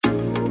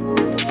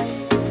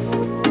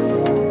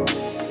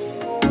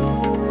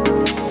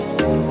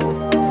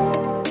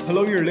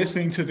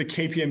listening to the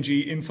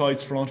KPMG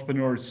Insights for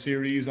Entrepreneurs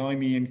series.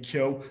 I'm Ian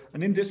Keogh,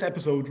 and in this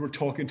episode, we're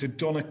talking to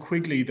Donagh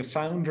Quigley, the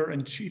founder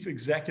and chief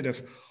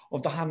executive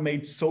of the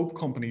handmade soap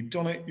company.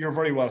 Donagh, you're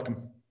very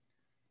welcome.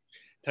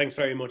 Thanks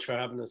very much for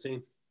having us,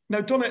 Ian. Now,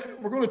 Donagh,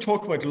 we're going to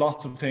talk about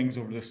lots of things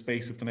over the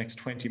space of the next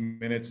 20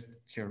 minutes.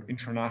 Your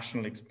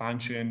international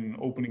expansion,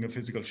 opening a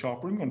physical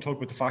shop. We're going to talk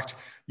about the fact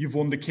you've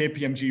won the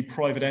KPMG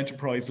Private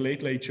Enterprise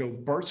Late Late Show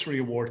Bursary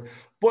Award.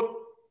 But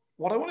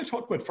what I want to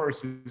talk about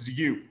first is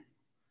you,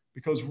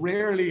 because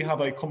rarely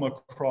have I come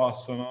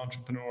across an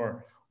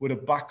entrepreneur with a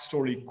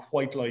backstory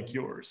quite like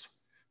yours.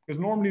 Because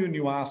normally when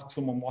you ask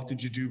someone, what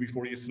did you do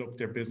before you set up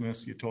their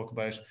business? You talk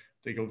about,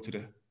 they go to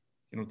the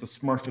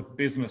Smurfit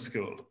Business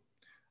School.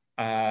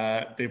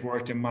 They've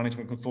worked in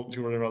management consultancy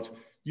or whatever else.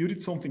 You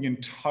did something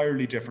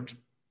entirely different.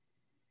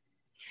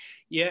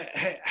 Yeah,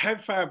 how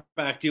far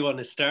back do you want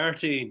to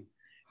start, Ian?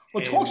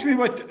 Well, talk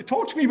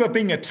to me about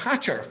being a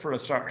thatcher for a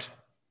start.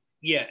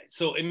 Yeah,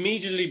 so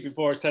immediately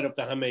before I set up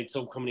the handmade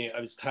soap company, I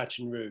was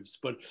thatching roofs.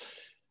 But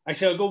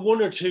actually, I'll go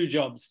one or two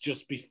jobs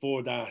just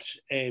before that.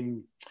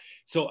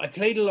 So I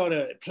played a lot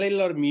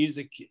of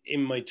music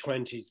in my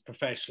 20s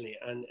professionally,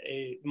 and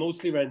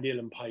mostly around neel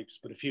and pipes,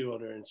 but a few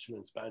other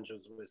instruments,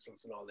 banjos,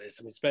 whistles, and all this.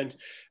 And we spent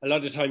a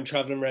lot of time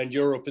traveling around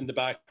Europe in the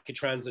back of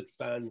transit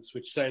vans,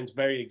 which sounds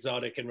very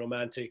exotic and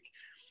romantic.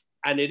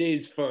 And it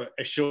is for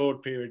a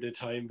short period of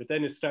time, but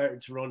then it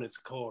started to run its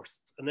course.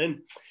 And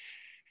then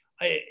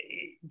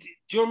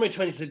during my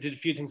 20s, I did a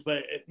few things,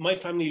 but my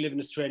family live in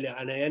Australia,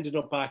 and I ended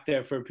up back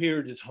there for a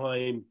period of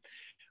time,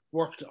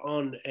 worked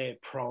on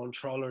prawn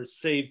trawlers,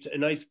 saved a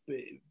nice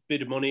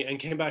bit of money, and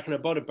came back and I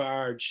bought a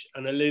barge,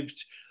 and I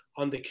lived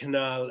on the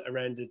canal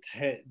around the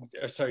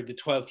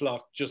 12th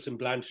lock, just in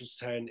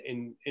Blanchardstown,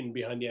 in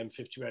behind the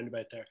M50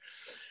 roundabout there.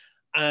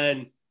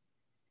 And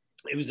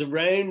it was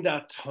around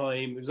that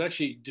time, it was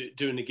actually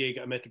doing a gig.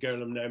 I met the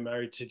girl I'm now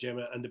married to,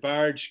 Gemma, and the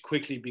barge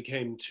quickly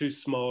became too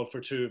small for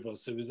two of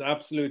us. It was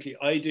absolutely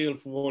ideal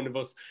for one of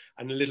us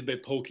and a little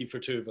bit pokey for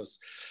two of us.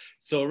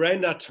 So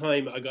around that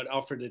time, I got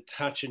offered a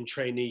thatching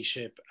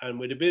traineeship, and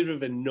with a bit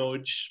of a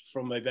nudge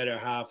from my better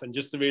half and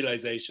just the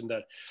realization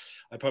that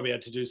I probably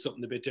had to do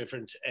something a bit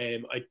different,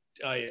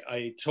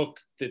 I took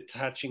the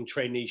thatching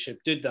traineeship,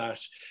 did that,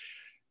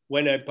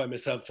 went out by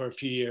myself for a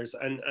few years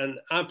and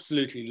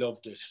absolutely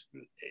loved it.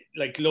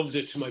 Like, loved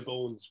it to my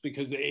bones,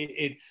 because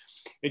it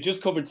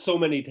just covered so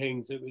many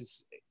things. It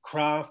was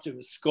craft, it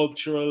was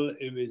sculptural,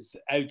 it was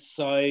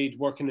outside,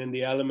 working in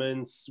the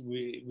elements.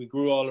 We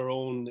grew all our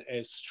own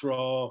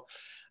straw,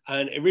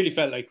 and it really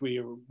felt like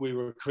we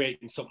were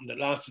creating something that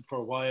lasted for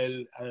a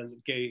while and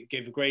gave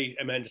a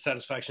great amount of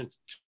satisfaction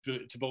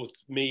to both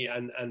me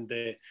and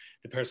the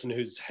person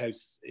whose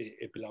house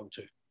it belonged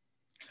to.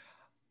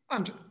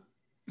 And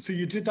so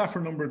you did that for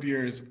a number of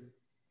years,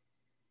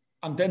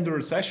 and then the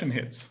recession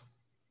hits.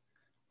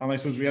 And I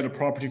suppose we had a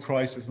property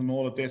crisis and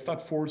all of this.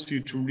 That forced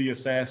you to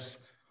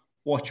reassess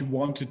what you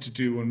wanted to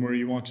do and where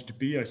you wanted to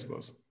be, I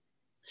suppose.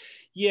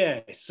 Yeah,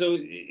 so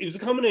it was a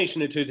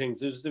combination of two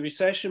things. It was the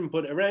recession,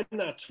 but around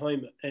that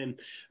time,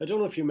 I don't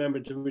know if you remember,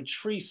 there were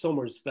 3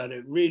 summers that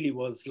it really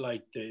was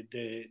like the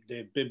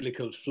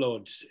biblical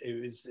flood.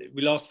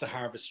 We lost the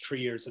harvest 3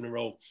 years in a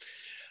row.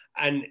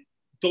 And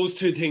those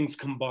two things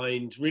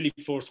combined really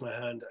forced my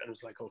hand, and I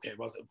was like, okay,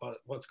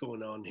 what's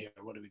going on here?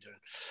 What are we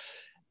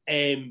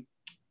doing?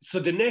 So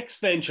the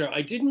next venture,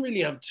 I didn't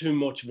really have too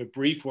much of a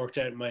brief worked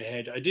out in my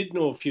head. I did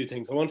know a few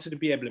things. I wanted to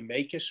be able to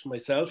make it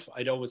myself.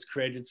 I'd always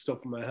created stuff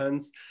in my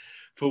hands.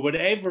 For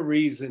whatever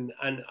reason,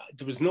 and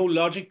there was no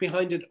logic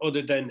behind it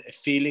other than a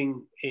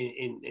feeling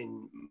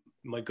in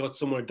my gut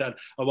somewhere that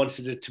I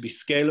wanted it to be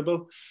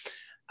scalable.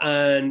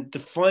 And the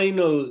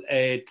final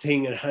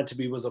thing it had to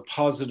be was a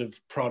positive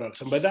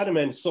product. And by that I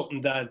meant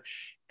something that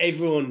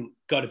everyone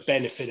got a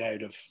benefit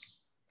out of.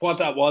 What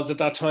that was at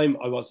that time,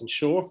 I wasn't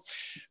sure.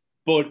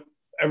 But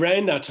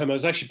around that time, I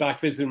was actually back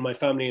visiting my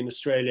family in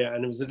Australia,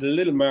 and it was at a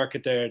little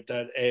market there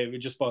that we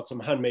just bought some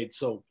handmade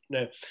soap.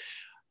 Now,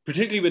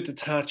 particularly with the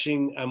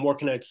thatching and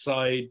working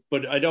outside,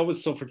 but I'd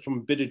always suffered from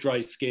a bit of dry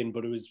skin,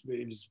 but it was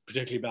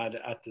particularly bad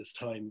at this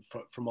time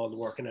from all the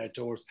working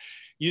outdoors.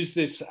 Used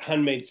this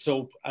handmade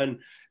soap, and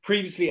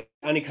previously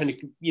any kind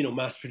of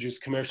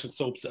mass-produced commercial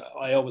soaps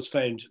I always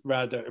found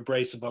rather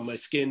abrasive on my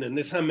skin, and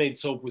this handmade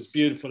soap was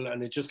beautiful,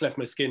 and it just left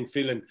my skin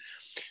feeling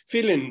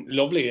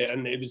lovely,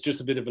 and it was just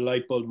a bit of a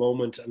light bulb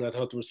moment, and I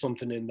thought there was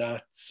something in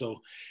that,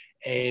 so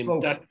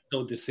that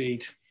sowed the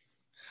seed.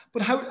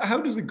 But how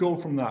does it go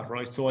from that,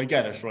 right? So I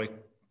get it, right?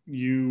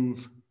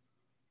 You've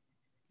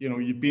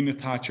been a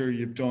thatcher,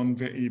 you've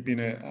been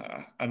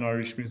an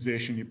Irish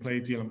musician, you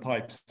played neel and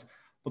pipes,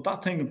 but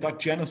that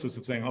genesis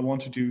of saying, I want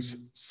to do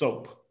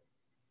soap,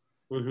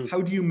 mm-hmm.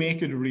 How do you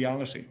make it a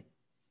reality?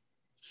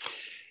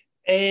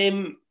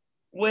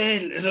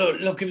 Well,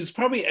 look, it was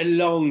probably a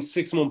long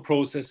 6-month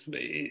process,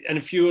 and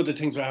a few other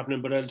things were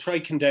happening, but I'll try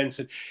to condense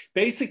it.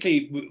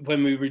 Basically,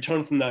 when we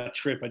returned from that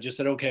trip, I just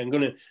said, okay, I'm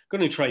going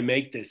to try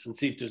make this and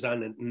see if there's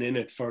anything in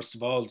it, first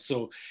of all.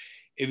 So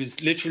it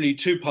was literally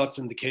 2 pots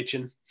in the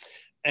kitchen.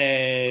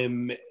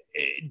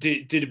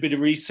 did a bit of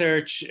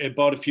research,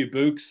 bought a few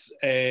books.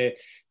 The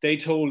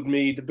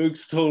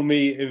books told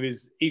me it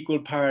was equal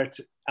part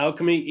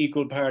alchemy,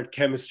 equal part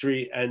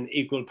chemistry, and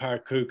equal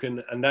part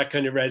cooking. And that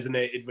kind of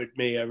resonated with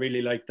me. I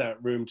really liked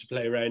that room to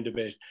play around a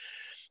bit.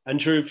 And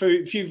through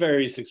a few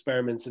various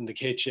experiments in the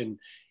kitchen,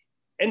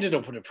 ended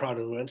up with a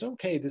product and went,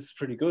 okay, this is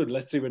pretty good.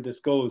 Let's see where this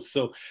goes.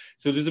 So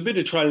there's a bit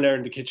of trial and error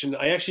in the kitchen.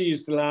 I actually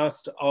used the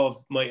last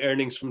of my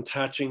earnings from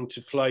Thatching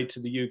to fly to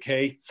the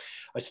UK.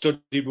 I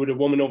studied with a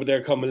woman over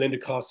there called Melinda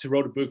Cost, who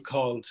wrote a book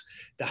called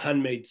The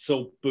Handmade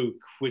Soap Book,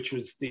 which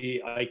was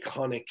the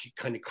iconic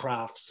kind of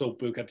craft soap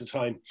book at the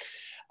time.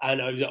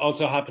 And I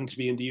also happened to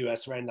be in the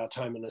US around that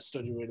time, and I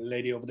studied with a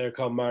lady over there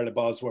called Marla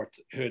Bosworth,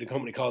 who had a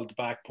company called the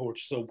Back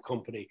Porch Soap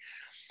Company.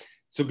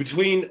 So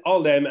between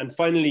all them and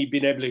finally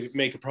being able to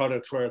make a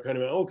product where I kind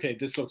of went, okay,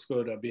 this looks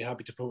good, I'd be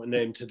happy to put my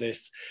name to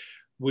this.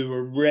 We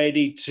were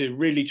ready to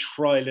really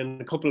trial in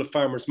a couple of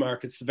farmers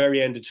markets the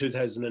very end of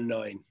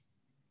 2009.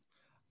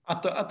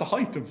 At the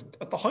height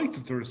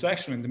of the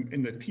recession,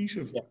 in the teeth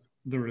of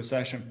the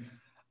recession.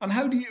 And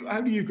how do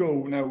you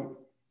go now?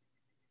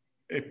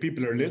 If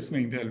people are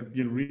listening,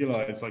 you'll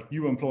realize, like,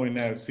 you employ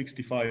now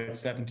 65,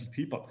 70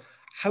 people.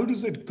 How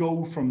does it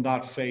go from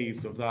that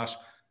phase of that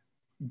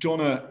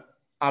done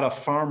at a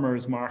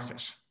farmer's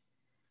market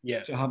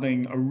to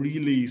having a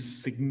really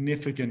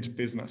significant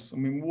business? I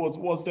mean,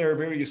 was there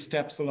various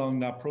steps along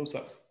that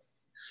process?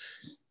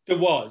 There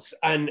was,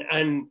 and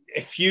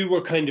a few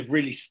were kind of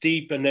really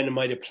steep, and then it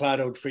might have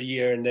plateaued for a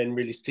year, and then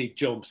really steep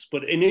jumps.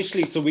 But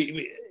initially, so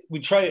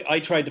I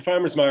tried the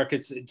farmers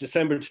markets in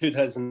December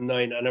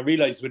 2009, and I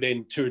realized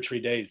within 2 or 3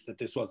 days that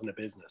this wasn't a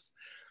business.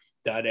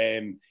 That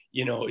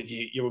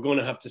you were going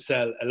to have to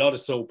sell a lot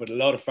of soap at a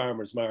lot of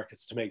farmers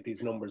markets to make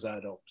these numbers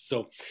add up.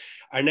 So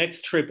our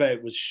next trip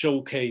out was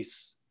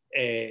Showcase,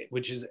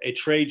 which is a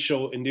trade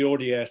show in the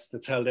ODS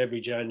that's held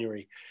every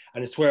January.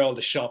 And it's where all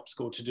the shops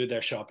go to do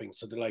their shopping.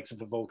 So the likes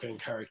of Avoca and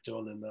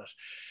Carrickdone and that.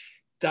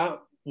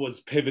 That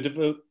was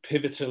pivotal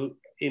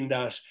in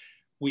that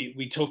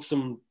we took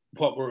some,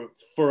 what were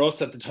for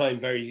us at the time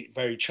very,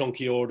 very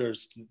chunky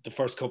orders the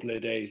first couple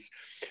of days.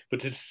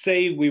 But to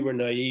say we were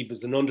naive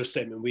is an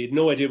understatement. We had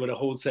no idea what a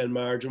wholesale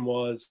margin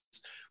was.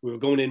 We were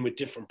going in with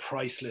different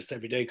price lists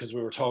every day because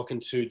we were talking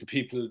to the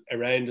people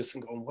around us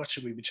and going, what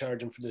should we be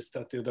charging for this,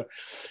 that, the other?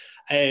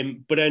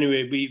 But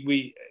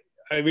anyway,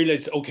 I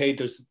realized, okay,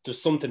 there's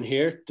something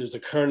here. There's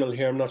a kernel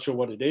here. I'm not sure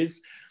what it is.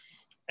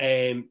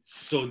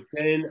 So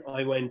then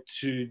I went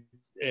to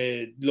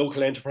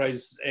local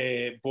enterprise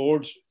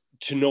board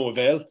to no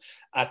avail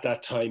at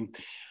that time,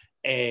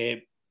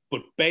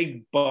 but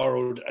begged,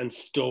 borrowed and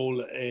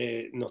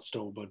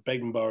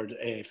begged and borrowed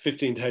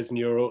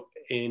 €15,000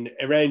 in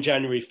around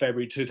January,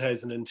 February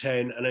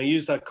 2010. And I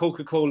used that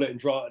Coca-Cola in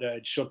Drogheda that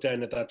had shut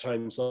down at that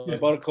time. So I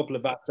bought a couple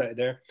of vats out of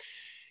there,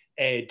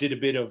 did a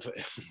bit of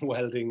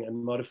welding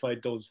and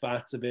modified those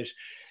vats a bit.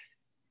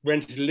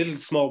 Rented a little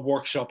small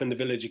workshop in the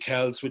village of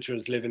Kells, which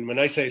was living. When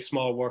I say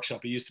small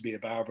workshop, it used to be a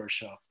barber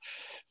shop.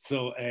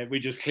 So we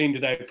just cleaned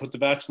it out, put the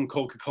vats from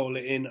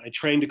Coca-Cola in. I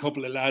trained a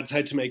couple of lads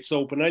how to make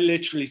soap. And I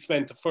literally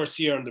spent the first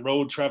year on the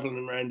road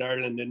traveling around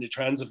Ireland in the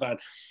transit van.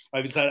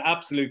 I was that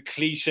absolute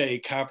cliche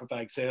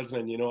carpetbag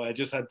salesman. You know, I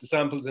just had the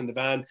samples in the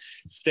van,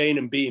 staying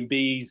in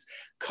B&Bs,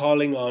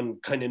 calling on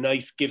kind of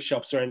nice gift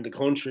shops around the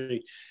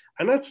country.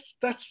 And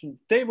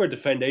they were the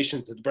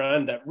foundations of the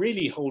brand that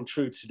really hold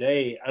true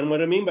today. And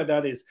what I mean by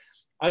that is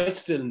I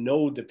still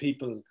know the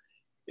people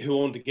who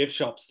own the gift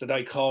shops that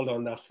I called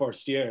on that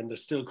first year, and they're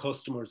still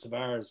customers of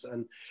ours.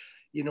 And,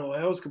 you know,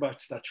 I always go back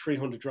to that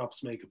 300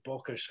 drops make a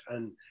bucket.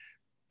 And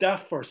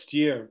that first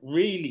year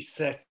really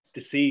set the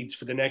seeds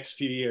for the next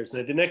few years.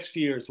 Now, the next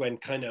few years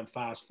went kind of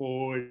fast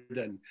forward,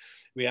 and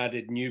we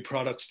added new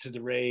products to the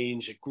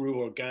range. It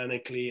grew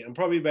organically. And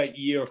probably about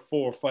year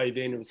 4 or 5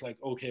 in, it was like,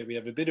 okay, we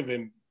have a bit of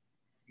a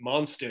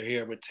monster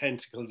here with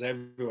tentacles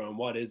everywhere, and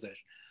what is it?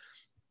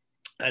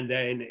 And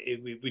then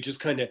we just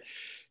kind of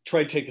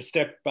tried to take a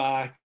step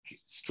back,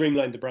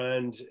 streamline the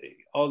brand,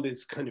 all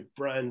this kind of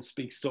brand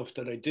speak stuff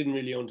that I didn't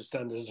really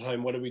understand at the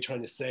time. What are we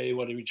trying to say?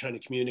 What are we trying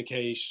to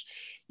communicate?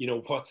 You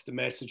know, what's the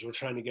message we're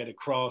trying to get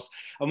across?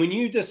 And we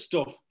knew this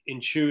stuff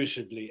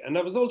intuitively, and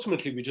that was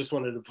ultimately, we just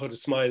wanted to put a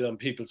smile on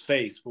people's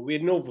face, but we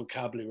had no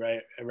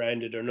vocabulary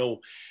around it or no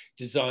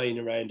design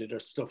around it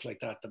or stuff like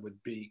that that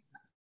would be.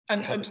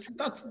 And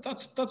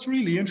that's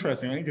really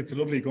interesting. I think it's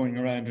lovely going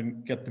around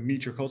and get to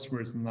meet your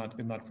customers in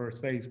that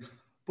first phase.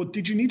 But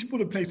did you need to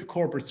put in place a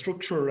corporate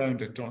structure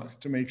around it, Donna,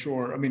 to make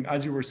sure? I mean,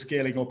 as you were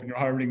scaling up and you're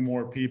hiring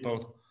more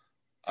people,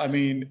 I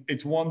mean,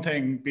 it's one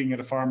thing being at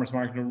a farmer's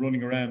market and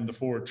running around the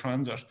Ford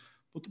Transit,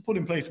 but to put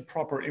in place a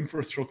proper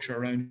infrastructure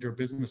around your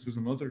business is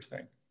another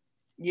thing.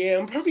 Yeah,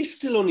 I'm probably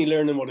still only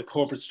learning what a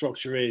corporate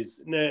structure is.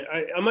 Now,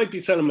 I might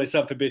be selling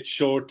myself a bit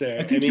short there.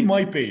 I think you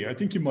might be.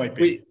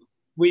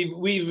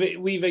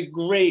 We've a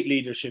great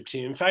leadership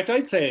team. In fact,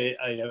 I'd say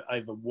I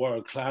have a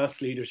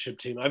world-class leadership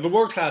team. I have a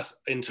world-class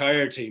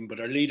entire team, but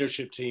our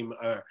leadership team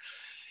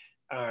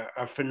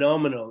are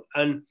phenomenal.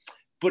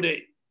 But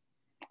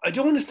I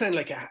don't want to sound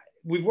like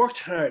we've worked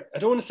hard. I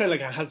don't want to say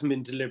like it hasn't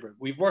been deliberate.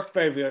 We've worked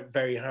very, very,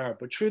 very hard,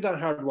 but through that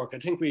hard work, I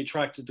think we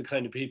attracted the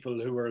kind of people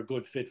who were a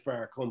good fit for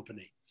our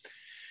company.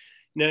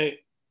 Now,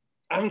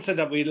 having said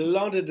that, we had a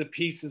lot of the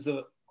pieces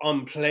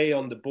on play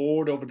on the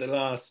board over the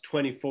last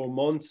 24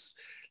 months.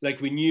 Like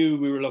we knew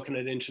we were looking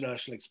at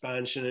international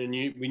expansion, and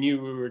we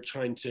knew we were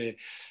trying to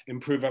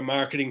improve our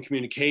marketing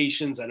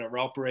communications and our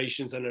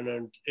operations and our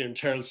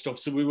internal stuff.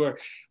 So we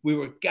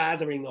were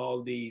gathering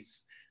all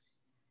these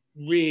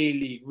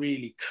really,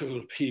 really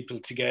cool people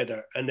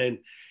together. And then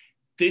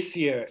this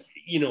year,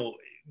 you know,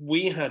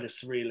 we had a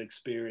surreal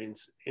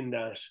experience in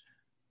that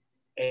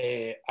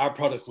our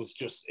product was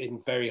just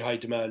in very high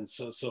demand.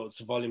 So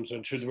volumes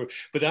went through the roof.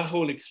 But that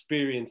whole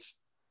experience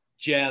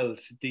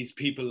gelled these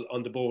people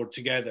on the board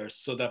together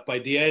so that by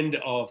the end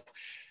of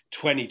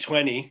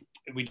 2020,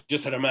 we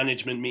just had our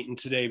management meeting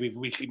today. We have a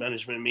weekly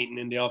management meeting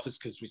in the office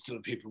because we still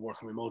have people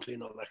working remotely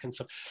and all that kind of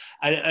stuff.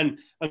 And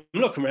I'm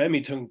looking around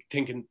me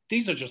thinking,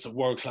 these are just a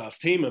world-class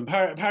team. And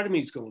part of me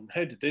is going,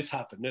 how did this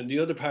happen? And the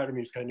other part of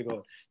me is kind of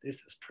going, this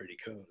is pretty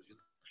cool.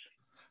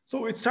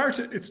 So it's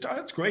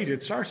great.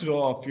 It started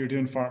off, you're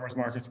doing farmers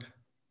markets.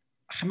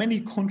 How many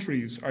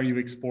countries are you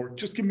export?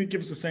 Just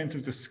give us a sense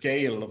of the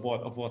scale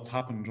of what's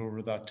happened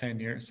over that 10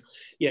 years.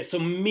 Yeah, so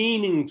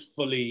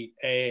meaningfully,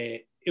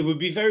 it would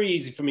be very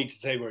easy for me to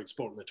say we're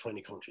exporting to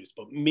 20 countries,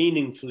 but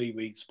meaningfully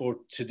we export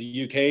to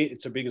the UK.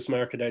 It's our biggest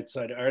market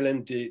outside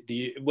Ireland.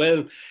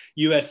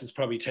 US is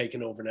probably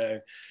taken over now.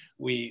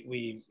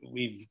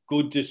 We've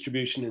good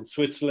distribution in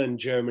Switzerland,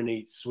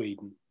 Germany,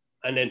 Sweden.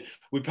 And then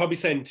we probably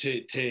send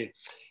to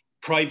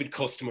private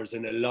customers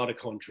in a lot of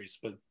countries,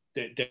 but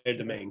they're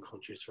the main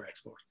countries for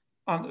export.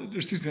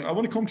 And Susan, I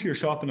want to come to your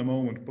shop in a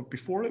moment, but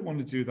before I want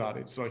to do that,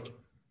 it's like,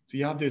 so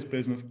you have this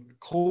business.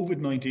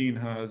 COVID-19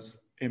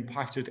 has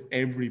impacted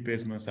every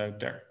business out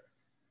there.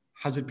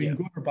 Has it been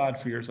good or bad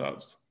for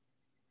yourselves?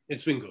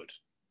 It's been good,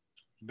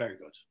 very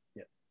good.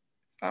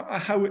 Yeah.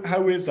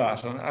 How is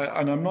that?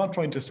 And I'm not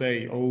trying to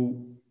say, oh,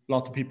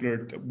 lots of people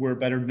were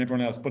better than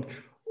everyone else, but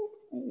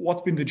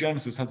what's been the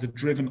genesis? Has it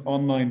driven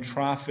online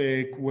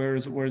traffic?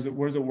 Where's it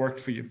worked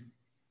for you?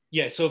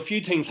 Yeah, so a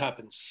few things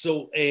happened.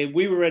 So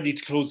we were ready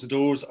to close the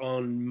doors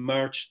on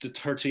March the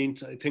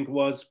 13th, I think it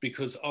was,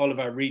 because all of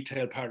our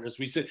retail partners,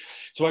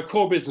 so our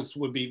core business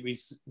would be,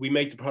 we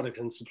make the product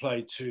and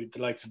supply to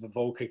the likes of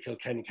Avoca,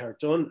 Kilkenny,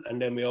 Cartdun,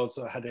 and then we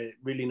also had a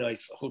really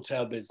nice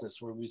hotel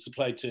business where we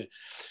supplied to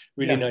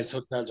really nice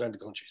hotels around the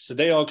country. So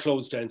they all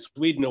closed down, so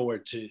we'd nowhere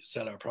to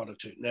sell our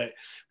product to. Now,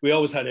 we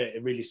always had a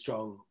really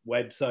strong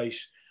website,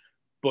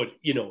 but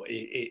you know,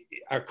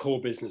 our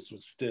core business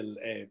was still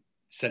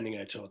sending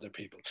out to other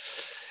people.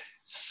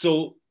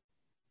 So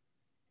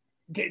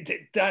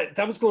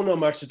that was going on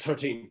March the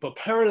 13th. But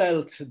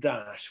parallel to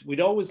that,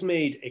 we'd always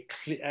made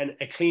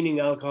a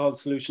cleaning alcohol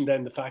solution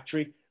down the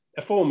factory,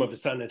 a form of a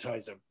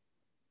sanitizer.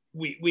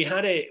 We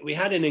had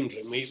an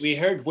inkling. We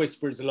heard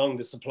whispers along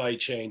the supply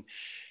chain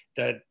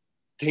that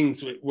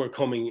things were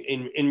coming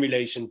in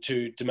relation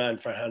to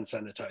demand for hand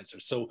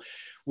sanitizer. So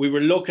we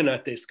were looking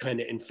at this kind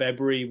of in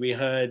February. We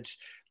had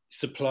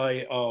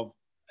supply of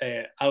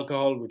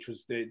alcohol, which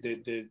was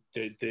the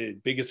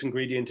biggest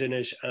ingredient in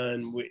it,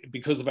 and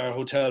because of our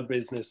hotel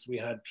business, we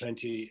had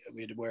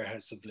a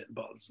warehouse of little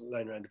bottles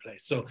lying around the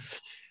place. So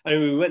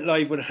anyway, we went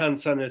live with hand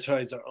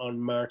sanitizer on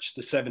March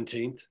the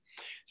 17th.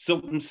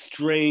 Something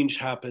strange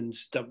happened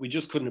that we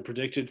just couldn't have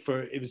predicted.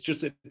 It was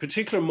just a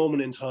particular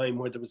moment in time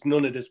where there was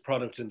none of this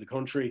product in the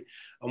country,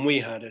 and we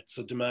had it,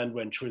 so demand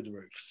went through the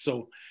roof.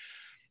 So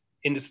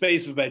in the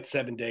space of about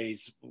 7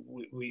 days,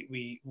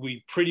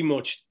 we pretty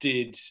much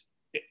did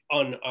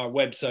on our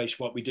website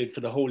what we did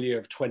for the whole year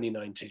of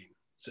 2019.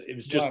 So it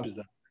was just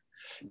bizarre.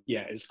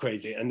 Yeah, it was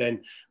crazy. And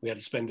then we had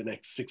to spend the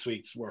next 6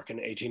 weeks working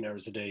 18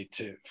 hours a day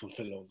to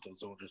fulfill all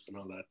those orders and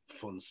all that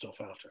fun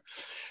stuff after.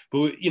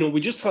 But, you know, we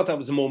just thought that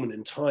was a moment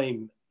in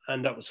time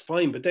and that was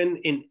fine. But then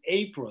in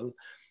April,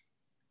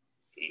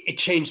 it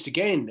changed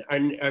again.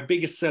 Our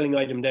biggest selling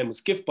item then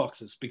was gift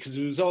boxes, because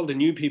it was all the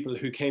new people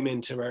who came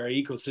into our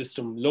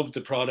ecosystem, loved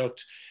the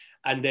product,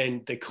 and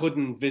then they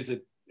couldn't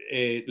visit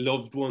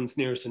loved ones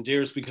nearest and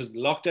dearest because of the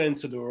lockdown,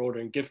 so they were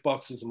ordering gift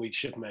boxes and we'd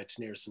ship them out to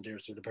nearest and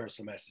dearest with a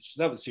personal message.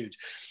 So that was huge.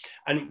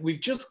 And we've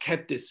just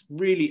kept this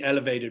really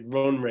elevated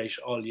run rate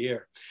all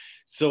year.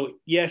 So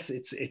yes,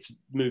 it's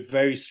moved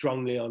very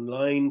strongly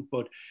online,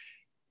 but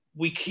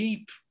we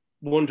keep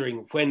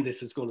wondering when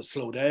this is going to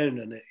slow down,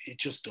 and it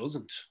just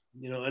doesn't,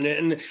 you know.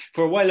 And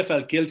for a while I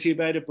felt guilty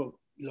about it, but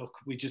look,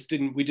 we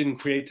didn't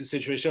create the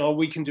situation. All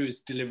we can do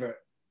is deliver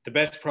the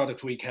best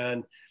product we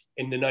can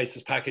in the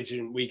nicest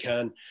packaging we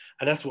can,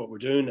 and that's what we're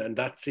doing, and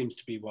that seems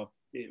to be what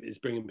is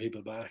bringing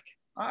people back.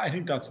 I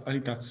think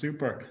that's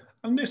super.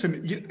 And listen,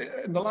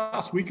 in the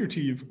last week or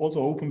two, you've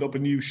also opened up a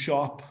new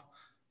shop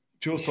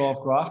just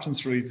off Grafton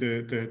Street,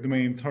 the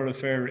main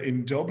thoroughfare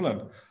in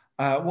Dublin.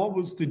 What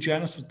was the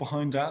genesis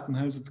behind that, and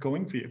how's it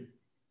going for you?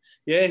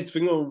 Yeah, it's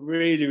been going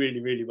really,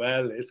 really, really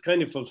well. It's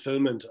kind of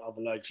fulfillment of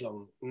a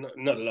lifelong,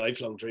 not a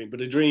lifelong dream,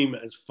 but a dream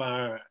as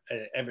far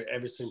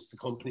ever since the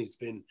company's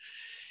been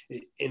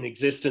in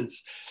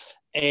existence.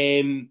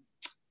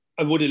 I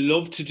I would have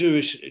loved to do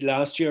it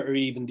last year or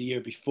even the year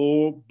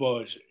before,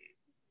 but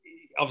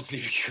obviously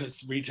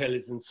because retail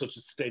is in such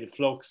a state of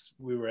flux,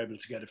 we were able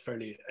to get a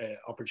fairly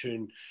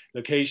opportune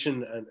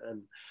location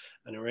and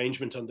an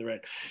arrangement on the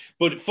rent.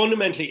 But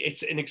fundamentally,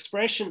 it's an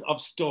expression of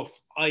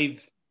stuff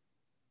I've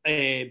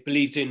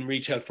believed in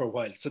retail for a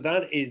while. So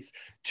that is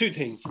two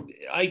things.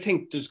 I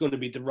think there's going to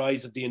be the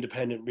rise of the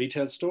independent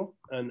retail store,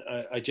 and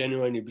I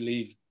genuinely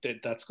believe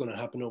that that's going to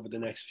happen over the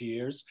next few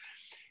years.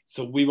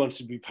 So we want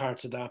to be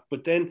part of that.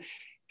 But then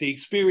the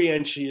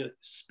experiential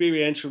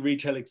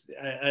retail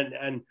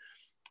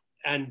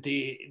and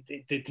the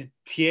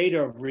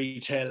theater of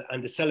retail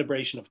and the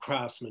celebration of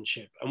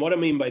craftsmanship. And what I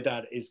mean by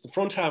that is the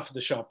front half of the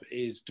shop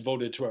is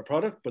devoted to our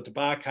product, but the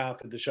back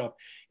half of the shop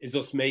is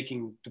us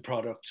making the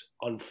product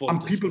on full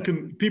and display.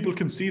 people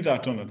can see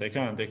that on it. They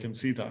can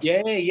see that.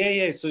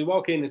 Yeah. So you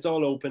walk in, it's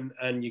all open,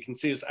 and you can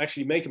see us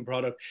actually making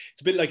product.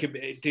 It's a bit like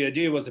the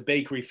idea was a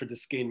bakery for the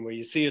skin, where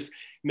you see us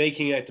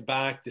making out the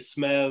back, the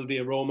smell, the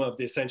aroma of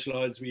the essential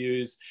oils we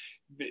use,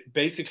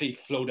 basically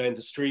flow down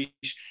the street.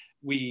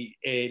 We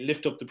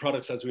lift up the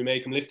products as we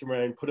make them, lift them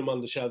around, put them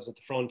on the shelves at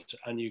the front,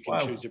 and you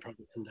can choose your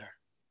product in there.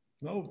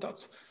 No,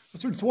 that's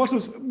right. So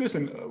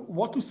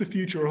what does the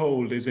future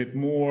hold? Is it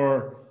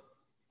more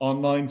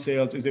online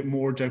sales? Is it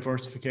more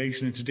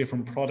diversification into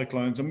different product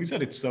lines? And we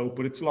said it's soap,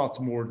 but it's lots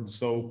more than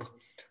soap,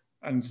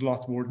 and it's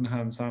lots more than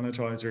hand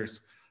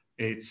sanitizers.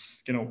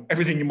 It's,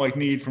 everything you might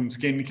need, from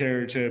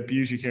skincare to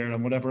beauty care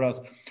and whatever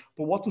else.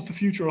 But what does the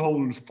future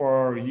hold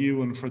for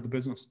you and for the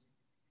business?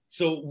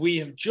 So we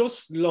have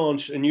just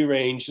launched a new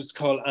range. It's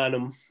called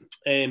Anum.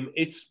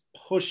 It's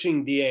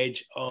pushing the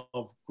edge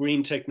of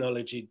green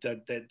technology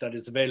that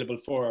is available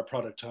for our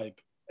product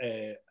type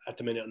at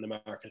the minute on the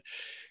market.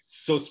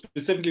 So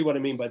specifically what I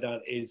mean by that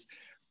is,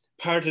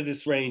 part of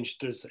this range,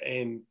 there's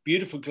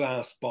beautiful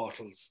glass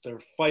bottles. They're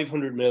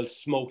 500 ml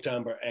smoked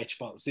amber etch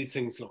bottles. These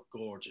things look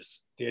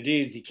gorgeous. The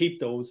idea is you keep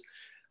those,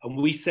 and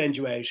we send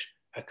you out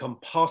a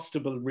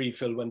compostable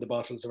refill when the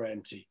bottles are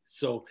empty.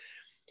 So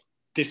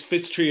this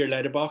fits through your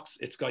letterbox.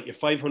 It's got your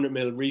 500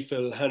 ml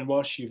refill hand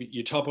wash.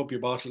 You top up your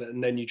bottle,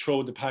 and then you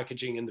throw the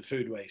packaging in the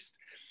food waste.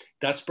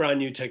 That's brand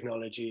new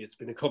technology. It's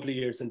been a couple of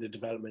years in the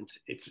development.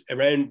 It's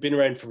been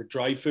around for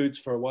dry foods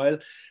for a while,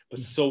 but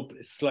soap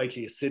is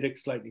slightly acidic,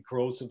 slightly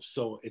corrosive.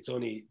 So it's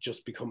only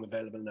just become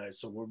available now.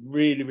 So we're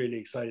really, really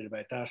excited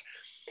about that.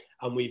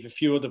 And we have a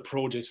few other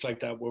projects like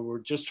that where we're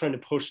just trying to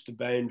push the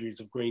boundaries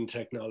of green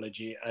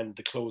technology and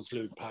the closed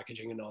loop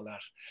packaging and all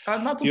that.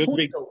 And that's a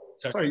point,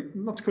 sorry,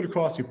 not to cut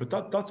across you,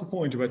 but that's a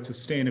point about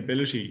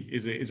sustainability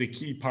is a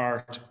key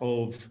part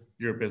of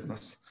your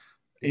business.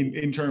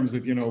 In terms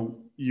of,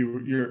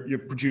 you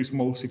produce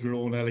most of your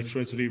own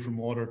electricity from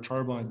water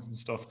turbines and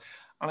stuff.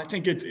 And I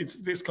think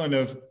it's this kind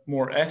of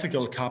more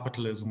ethical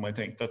capitalism, I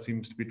think, that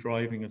seems to be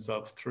driving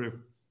itself through.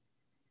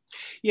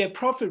 Yeah,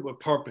 profit with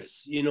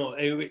purpose.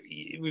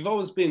 We've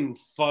always been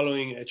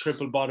following a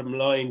triple bottom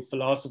line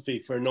philosophy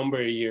for a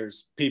number of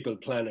years: people,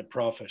 planet,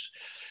 profit.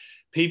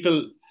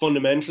 People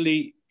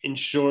fundamentally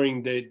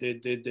ensuring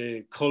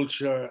the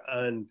culture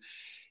and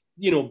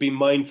be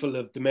mindful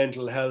of the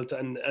mental health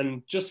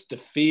and just the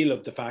feel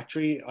of the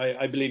factory.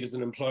 I believe as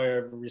an employer,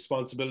 I have a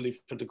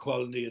responsibility for the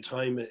quality of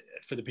time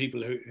for the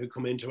people who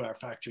come into our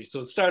factory.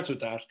 So it starts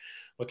with that,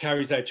 but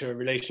carries out to our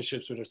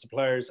relationships with our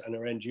suppliers and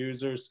our end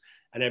users,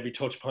 and every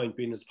touch point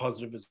being as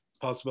positive as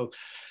possible.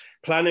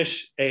 Planet,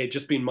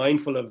 just being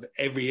mindful of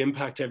every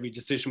impact, every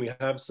decision we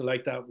have. So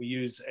like that, we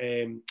use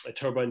a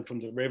turbine from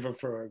the river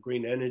for our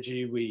green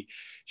energy. We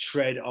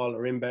shred all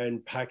our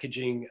inbound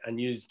packaging and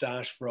use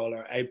that for all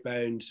our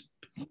outbound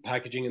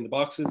packaging in the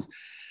boxes.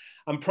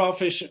 And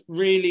profit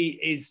really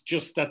is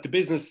just that the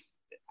business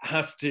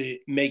has to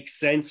make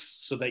sense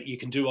so that you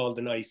can do all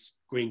the nice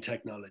green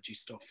technology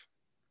stuff.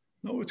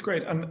 No, it's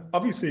great. And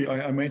obviously,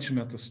 I mentioned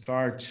at the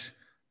start,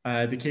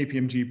 the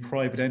KPMG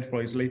Private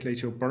Enterprise Late Late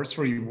Show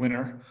bursary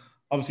winner.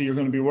 Obviously, you're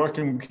going to be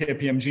working with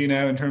KPMG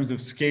now in terms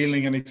of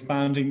scaling and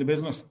expanding the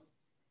business.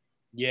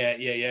 Yeah.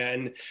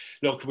 And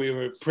look, we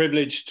were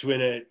privileged to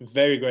win it.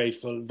 Very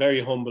grateful,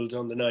 very humbled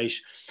on the night.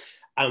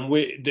 And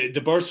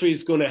the bursary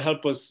is going to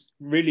help us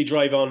really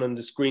drive on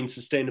this green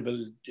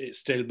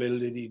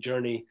sustainability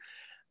journey.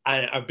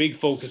 And our big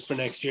focus for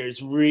next year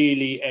is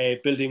really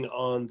building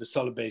on the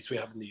solid base we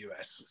have in the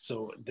US.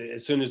 So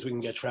as soon as we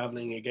can get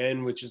traveling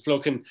again, which is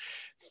looking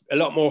a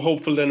lot more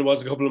hopeful than it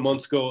was a couple of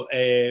months ago,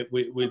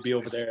 we'll be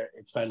over there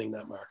expanding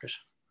that market.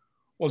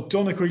 Well,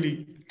 Donagh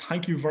Quigley,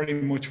 thank you very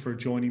much for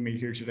joining me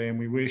here today. And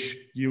we wish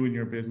you and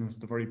your business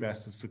the very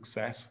best of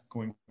success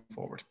going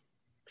forward.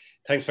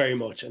 Thanks very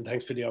much. And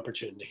thanks for the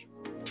opportunity.